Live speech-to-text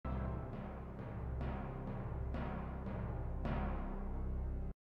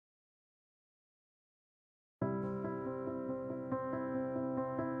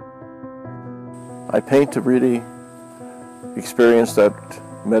I paint to really experience that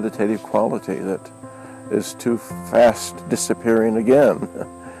meditative quality that is too fast disappearing again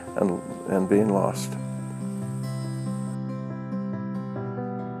and being lost.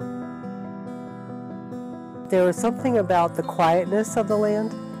 There was something about the quietness of the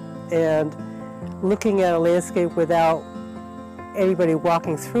land and looking at a landscape without anybody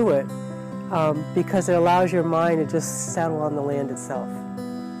walking through it, because it allows your mind to just settle on the land itself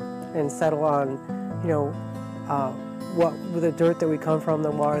and settle on, with the dirt that we come from,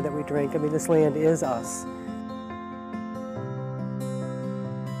 the water that we drink. I mean, this land is us.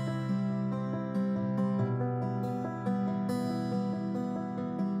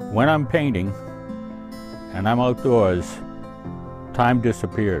 When I'm painting and I'm outdoors, time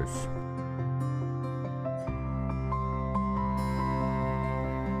disappears.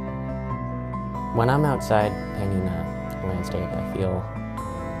 When I'm outside painting a landscape, I feel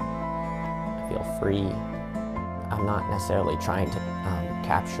free. I'm not necessarily trying to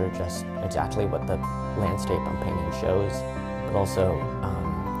capture just exactly what the landscape I'm painting shows, but also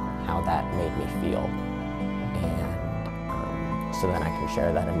how that made me feel. And so then I can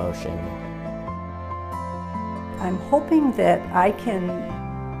share that emotion. I'm hoping that I can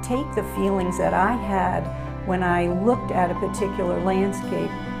take the feelings that I had when I looked at a particular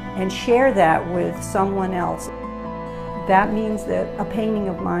landscape and share that with someone else. That means that a painting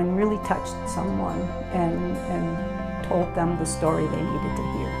of mine really touched someone and told them the story they needed to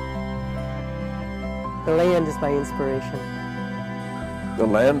hear. The land is my inspiration. The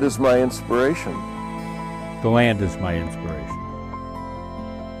land is my inspiration. The land is my inspiration.